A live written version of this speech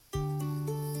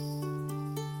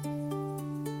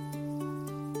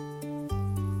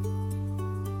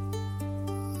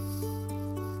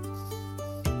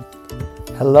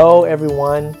Hello,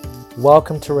 everyone.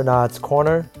 Welcome to Renaud's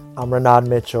Corner. I'm Renaud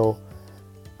Mitchell.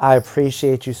 I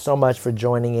appreciate you so much for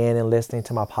joining in and listening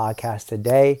to my podcast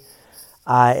today.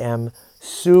 I am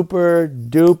super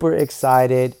duper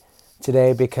excited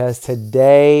today because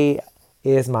today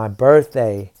is my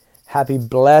birthday. Happy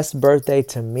blessed birthday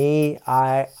to me.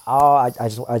 I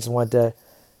just want to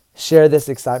share this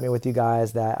excitement with you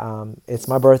guys that it's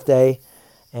my birthday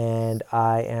and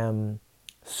I am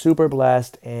super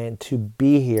blessed and to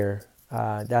be here.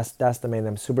 That's the main.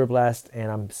 I'm super blessed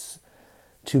and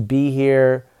to be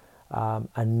here.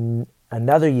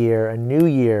 Another year, a new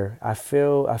year. I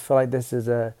feel like this is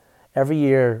every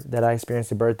year that I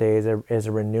experience a birthday is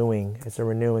a renewing. It's a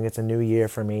renewing. It's a new year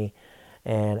for me,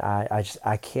 and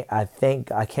I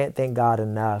can't thank God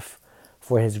enough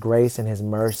for His grace and His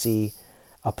mercy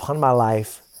upon my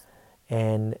life,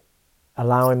 and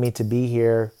allowing me to be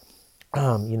here.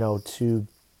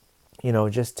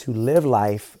 Just to live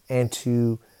life and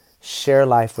to share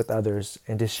life with others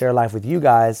and to share life with you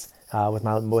guys, with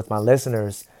my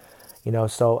listeners,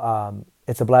 So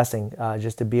it's a blessing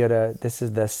just to be able to. This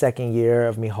is the second year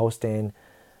of me hosting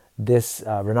this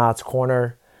Renaud's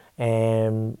Corner,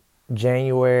 and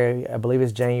January, I believe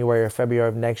it's January or February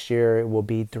of next year, it will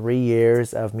be 3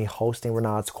 years of me hosting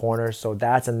Renaud's Corner. So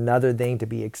that's another thing to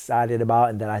be excited about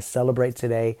and that I celebrate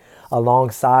today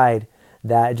alongside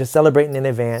that, just celebrating in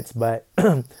advance, but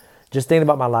just thinking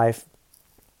about my life.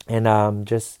 And I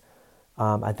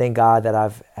thank God that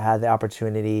I've had the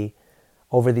opportunity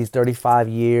over these 35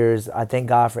 years. I thank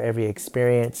God for every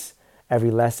experience,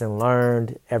 every lesson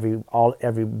learned, every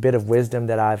bit of wisdom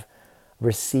that I've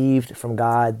received from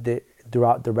God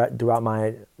throughout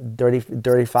my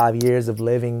 35 years of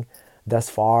living thus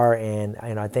far. And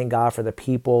I thank God for the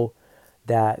people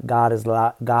that God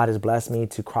has blessed me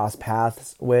to cross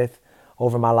paths with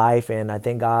over my life. And I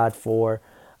thank God for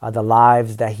the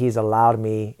lives that He's allowed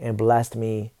me and blessed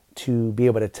me to be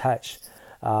able to touch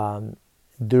throughout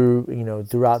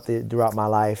my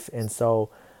life. And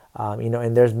so,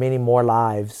 and there's many more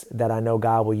lives that I know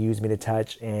God will use me to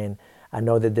touch. And I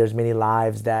know that there's many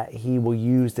lives that He will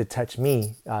use to touch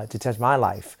me, to touch my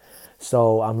life.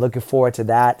 So I'm looking forward to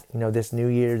that. This new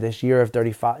year, this year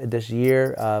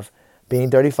of being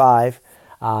 35.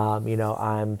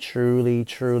 I'm truly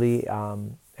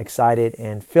excited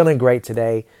and feeling great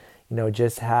today.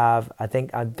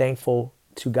 I'm thankful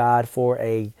to God for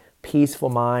a peaceful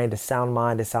mind, a sound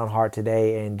heart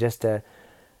today, and just to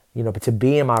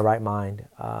be in my right mind.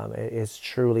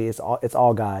 It's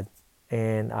all God,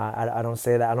 and I don't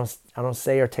say that I don't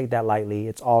say or take that lightly.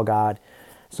 It's all God.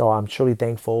 So I'm truly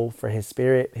thankful for His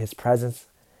Spirit, His presence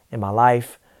in my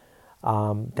life.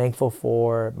 Thankful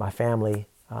for my family.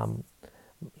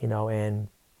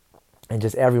 And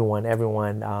just everyone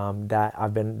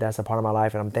that's a part of my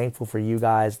life. And I'm thankful for you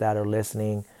guys that are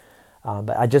listening.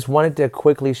 But I just wanted to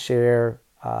quickly share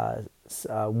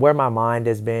where my mind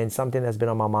has been, something that's been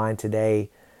on my mind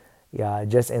today,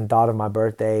 just in thought of my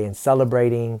birthday and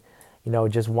celebrating,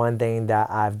 just one thing that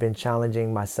I've been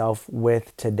challenging myself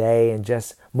with today and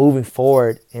just moving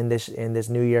forward in this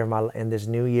new year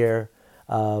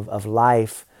of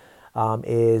life,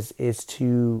 is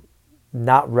to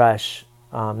not rush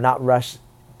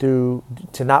through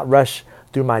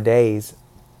my days,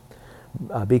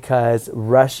 because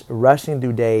rushing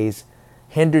through days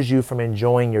hinders you from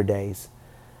enjoying your days.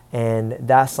 And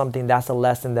that's a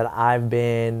lesson that I've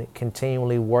been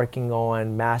continually working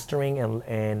on mastering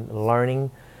and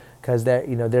learning, because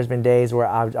there's been days where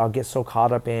I'll get so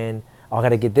caught up in, oh, I got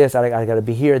to get this, I got to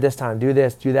be here this time, do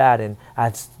this, do that, and I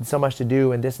have so much to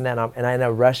do and this and that, and I end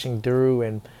up rushing through.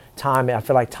 And time, I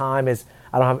feel like time is,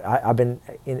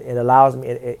 it allows me,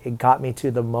 it got me to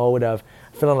the mode of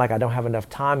feeling like I don't have enough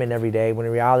time in every day, when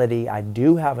in reality I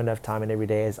do have enough time in every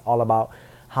day. It's all about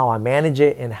how I manage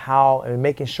it and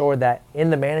making sure that in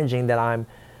the managing that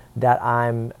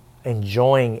I'm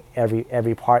enjoying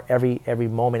every part, every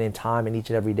moment in time in each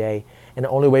and every day. And the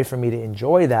only way for me to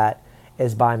enjoy that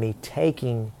is by me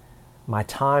taking my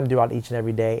time throughout each and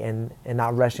every day and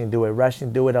not rushing through it.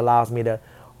 Rushing through it allows me to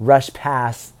rush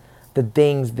past the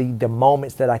things, the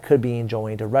moments that I could be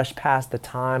enjoying, to rush past the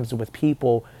times with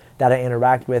people that I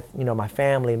interact with, my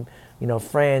family,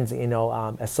 friends,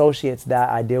 associates that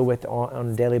I deal with on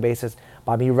a daily basis.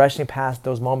 By me rushing past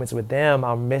those moments with them,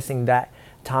 I'm missing that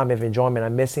time of enjoyment.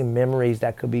 I'm missing memories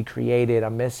that could be created.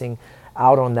 I'm missing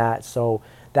out on that. So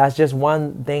that's just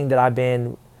one thing that I've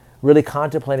been really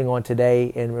contemplating on today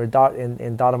in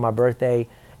thought of my birthday,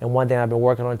 and one thing I've been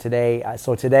working on today.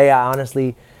 So today, I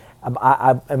honestly,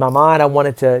 in my mind, I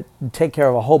wanted to take care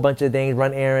of a whole bunch of things,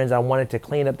 run errands. I wanted to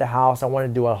clean up the house. I wanted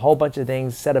to do a whole bunch of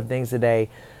things, set of things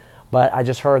today. But I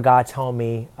just heard God tell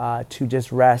me to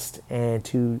just rest and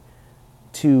to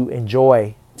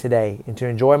enjoy today and to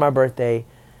enjoy my birthday,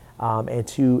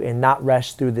 and not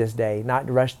rush through this day, not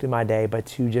rush through my day, but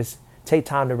to just take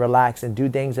time to relax and do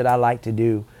things that I like to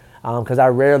do, because I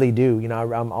rarely do.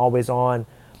 I'm always on.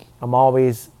 I'm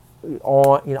always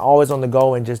on, always on the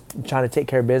go and just trying to take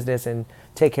care of business and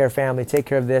take care of family, take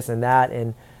care of this and that.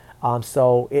 And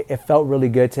so it felt really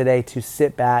good today to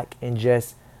sit back and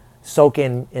just soak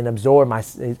in and absorb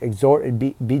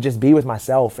be with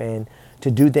myself and to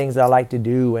do things that I like to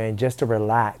do and just to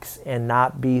relax and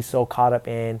not be so caught up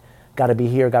in got to be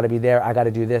here, got to be there, I got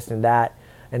to do this and that,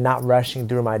 and not rushing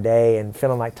through my day and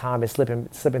feeling like time is slipping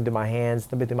through my hands,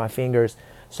 slipping through my fingers.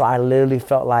 So I literally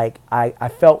felt like I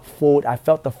felt full. I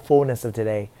felt the fullness of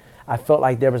today. I felt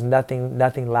like there was nothing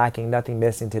lacking, nothing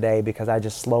missing today because I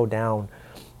just slowed down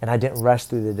and I didn't rush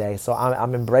through the day. So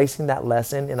I'm embracing that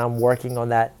lesson and I'm working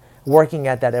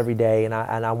at that every day. And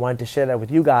I wanted to share that with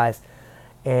you guys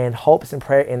in hopes and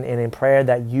prayer and in prayer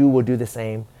that you will do the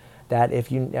same. That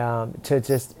if you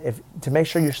to make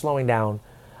sure you're slowing down,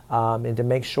 and to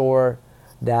make sure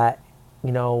that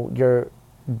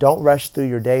don't rush through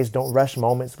your days, don't rush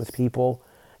moments with people.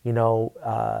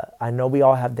 I know we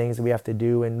all have things that we have to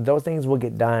do, and those things will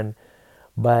get done.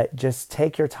 But just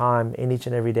take your time in each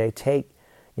and every day. Take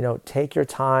your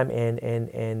time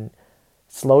and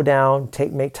slow down.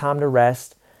 Make time to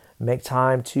rest. Make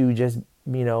time to just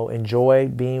enjoy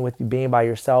being by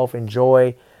yourself.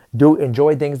 Enjoy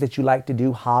things that you like to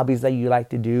do, hobbies that you like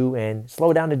to do, and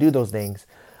slow down to do those things,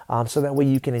 so that way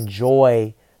you can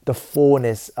enjoy the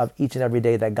fullness of each and every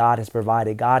day that God has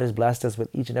provided. God has blessed us with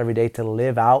each and every day to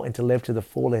live out and to live to the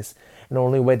fullest. And the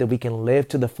only way that we can live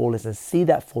to the fullest and see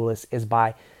that fullest is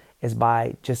by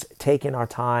just taking our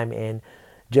time and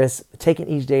just taking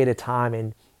each day at a time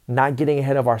and not getting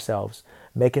ahead of ourselves,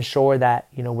 making sure that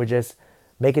we're just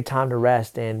making time to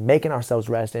rest and making ourselves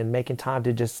rest and making time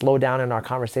to just slow down in our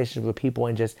conversations with people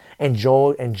and just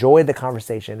enjoy the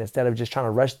conversation instead of just trying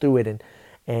to rush through it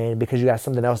and because you got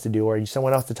something else to do or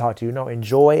someone else to talk to. No,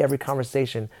 enjoy every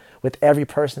conversation with every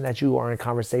person that you are in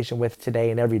conversation with today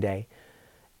and every day,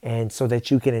 and so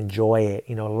that you can enjoy it.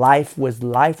 Life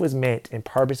was meant and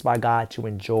purposed by God to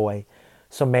enjoy.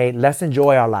 So let's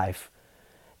enjoy our life.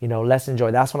 Let's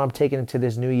enjoy. That's what I'm taking into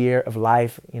this new year of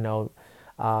life.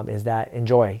 Is that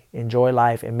enjoy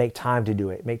life and make time to do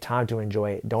it. Make time to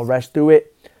enjoy it. Don't rush through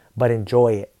it, but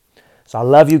enjoy it. So I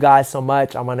love you guys so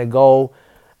much. I'm going to go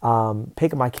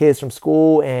pick up my kids from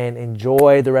school and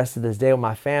enjoy the rest of this day with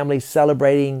my family,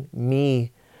 celebrating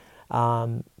me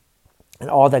and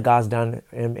all that God's done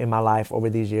in my life over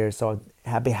these years. So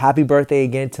happy birthday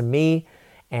again to me.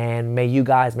 And may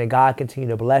God continue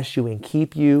to bless you and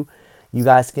keep you. You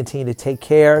guys continue to take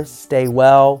care, stay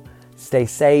well, stay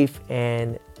safe,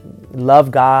 and love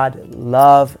God,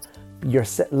 love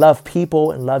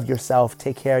people, and love yourself.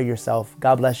 Take care of yourself.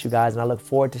 God bless you guys, and I look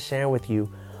forward to sharing with you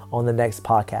on the next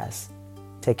podcast.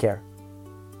 Take care.